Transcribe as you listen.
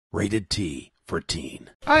Rated T for teen.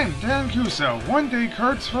 I'm Dan Kuso. One day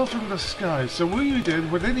cards fell from the sky, so we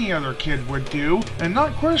did what any other kid would do, and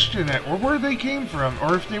not question it, or where they came from,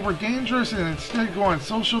 or if they were dangerous, and instead go on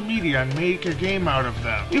social media and make a game out of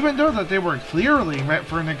them, even though that they were clearly meant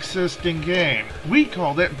for an existing game. We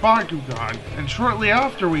called it Bakugan, and shortly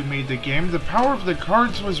after we made the game, the power of the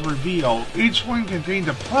cards was revealed. Each one contained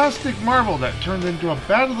a plastic marble that turned into a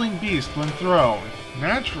battling beast when thrown.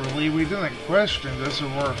 Naturally, we didn't question this or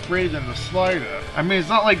were afraid in the slightest. I mean, it's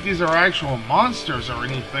not like these are actual monsters or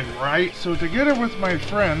anything, right? So together with my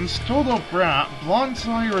friends, Total Brat, Blonde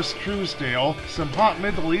Cyrus Truesdale, some hot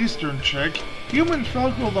Middle Eastern chick, Human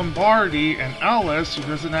Falco Lombardi, and Alice, who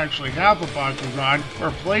doesn't actually have a Bakugan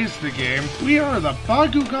or plays the game, we are the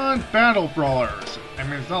Bakugan Battle Brawlers. I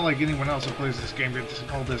mean, it's not like anyone else who plays this game gets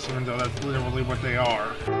called this, even though that's literally what they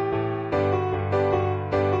are.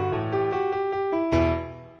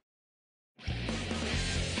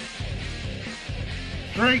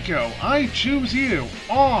 Draco, I choose you.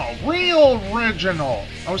 Aw, real original.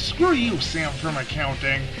 Oh, screw you, Sam from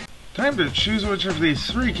accounting. Time to choose which of these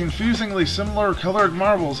three confusingly similar colored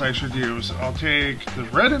marbles I should use. I'll take the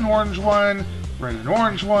red and orange one, red and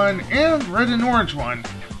orange one, and red and orange one.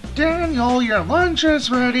 Daniel, your lunch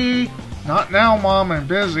is ready. Not now, Mom, I'm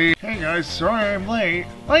busy. Hey guys, sorry I'm late.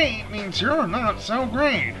 Late means you're not so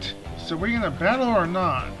great. So we're gonna battle or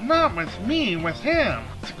not? Not with me, with him!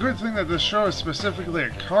 It's a good thing that this show is specifically a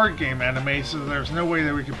card game anime, so there's no way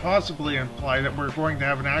that we could possibly imply that we're going to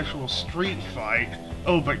have an actual street fight.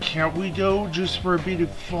 Oh, but can't we though, just for a bit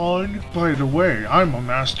of fun? By the way, I'm a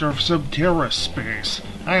master of Subterra space.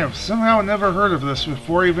 I have somehow never heard of this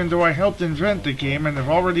before, even though I helped invent the game and have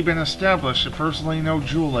already been established to personally know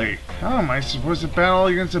Julie. How am I supposed to battle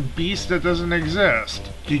against a beast that doesn't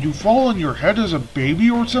exist? Did you fall on your head as a baby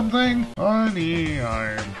or something? Honey,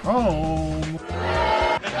 I'm home.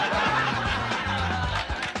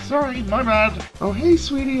 Sorry, my bad. Oh, hey,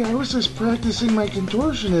 sweetie, I was just practicing my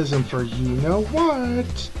contortionism for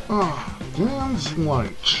you-know-what. Ah, Dan's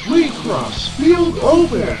lunch. Tree cross, field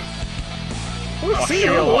open. We'll see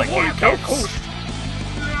you on the coast.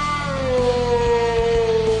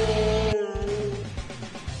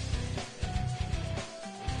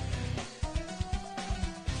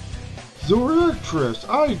 Zoraktris,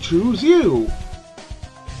 I choose you.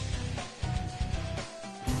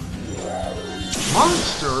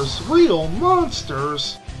 Monsters? Real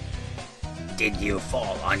monsters? Did you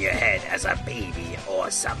fall on your head as a baby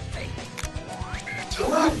or something?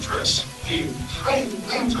 Zoraktris, the trained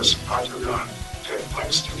Mantis Bakugan, that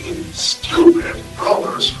likes to eat stupid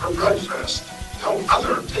Brawlers for breakfast. No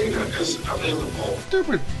other data is available.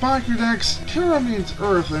 Stupid Bakudex. Terra means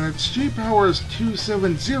Earth, and its G power is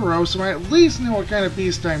 270, so I at least know what kind of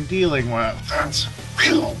beast I'm dealing with. That's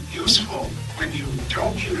real useful when you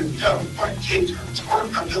don't even know what key cards or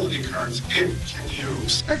ability cards it can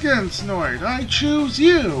use. Against Noid, I choose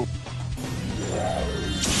you!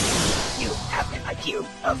 You have an IQ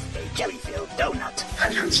of a jelly-filled donut.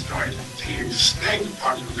 Against Noid, the Snake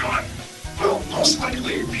Bakugan will most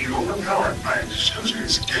likely be overpowered by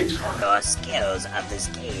Shuji's gate card. Your skills of this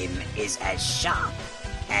game is as sharp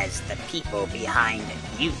as the people behind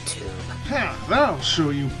YouTube. Ha! That'll show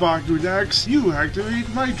you, Bakudex. You activate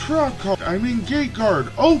my trap card. Gate card.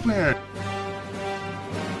 Open!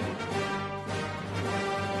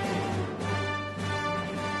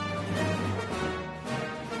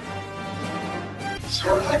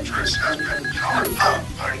 Zoraktris has been powered up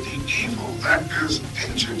by the evil that is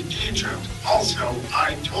ancient Egypt. Also,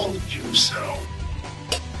 I told you so.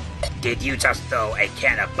 Did you just throw a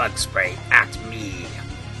can of bug spray at me?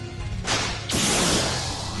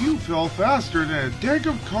 You fell faster than a deck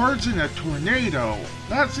of cards in a tornado.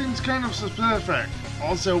 That seems kind of specific.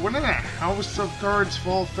 Also, wouldn't a house of cards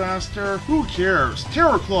fall faster? Who cares?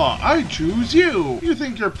 Terraclaw, I choose you! You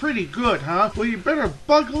think you're pretty good, huh? Well, you better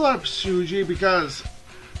buckle up, Shuji, because...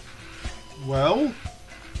 well...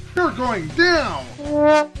 you're going down!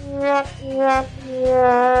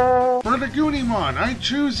 Vertigunimon, I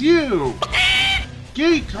choose you!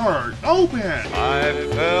 Gate card, open! I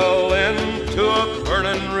fell into a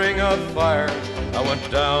burning ring of fire. I went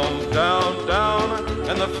down, down, down,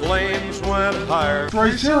 and the flames went higher.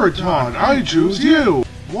 Triceraton, I choose you!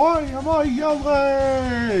 Why am I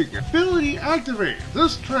yelling? Ability activate!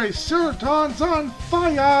 This Triceraton's on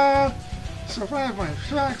fire! So if I have my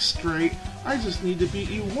facts straight, I just need to beat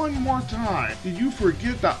you one more time. Did you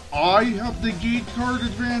forget that I have the gate card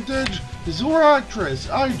advantage? Zoraktris,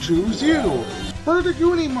 I choose you!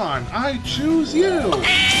 Vertigunimon, I choose you!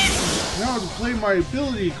 Now to play my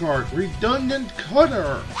ability card, Redundant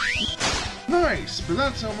Cutter! Nice, but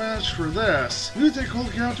that's no match for this. Musical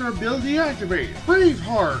counter ability activate.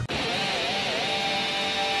 Braveheart.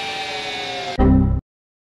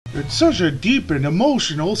 It's such a deep and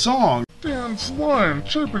emotional song. Dance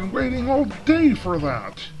lunch. I've been waiting all day for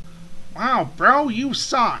that. Wow, bro, you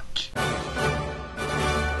suck.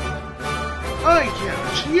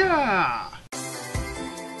 Eyecatch, yeah!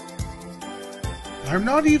 I'm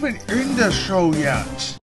not even in the show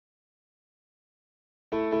yet.